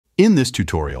In this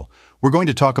tutorial, we're going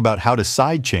to talk about how to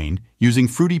sidechain using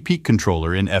Fruity Peak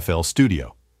Controller in FL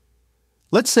Studio.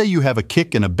 Let's say you have a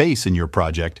kick and a bass in your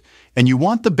project, and you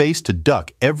want the bass to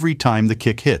duck every time the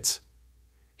kick hits.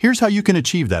 Here's how you can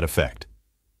achieve that effect.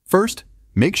 First,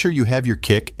 make sure you have your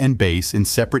kick and bass in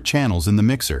separate channels in the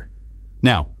mixer.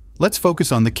 Now, let's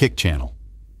focus on the kick channel.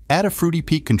 Add a Fruity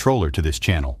Peak controller to this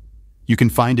channel. You can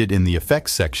find it in the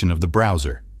Effects section of the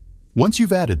browser. Once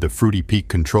you've added the Fruity Peak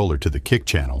controller to the kick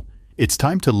channel, it's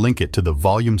time to link it to the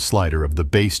volume slider of the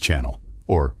bass channel,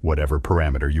 or whatever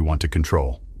parameter you want to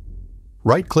control.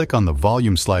 Right-click on the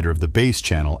volume slider of the bass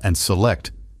channel and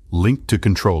select Link to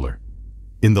Controller.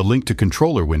 In the Link to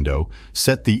Controller window,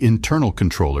 set the internal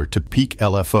controller to Peak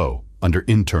LFO under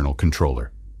Internal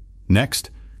Controller.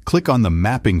 Next, click on the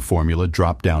Mapping Formula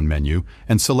drop-down menu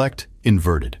and select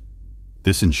Inverted.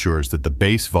 This ensures that the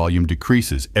bass volume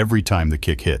decreases every time the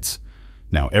kick hits.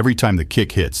 Now, every time the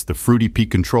kick hits, the Fruity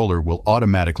Peak controller will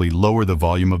automatically lower the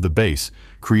volume of the bass,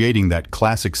 creating that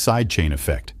classic sidechain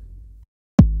effect.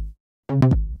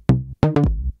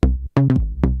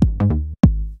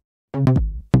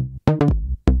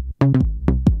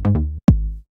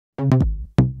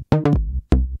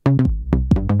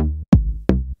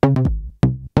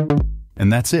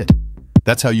 And that's it.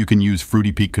 That's how you can use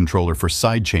Fruity Peak Controller for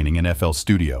sidechaining in FL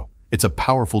Studio. It's a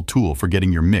powerful tool for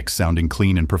getting your mix sounding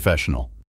clean and professional.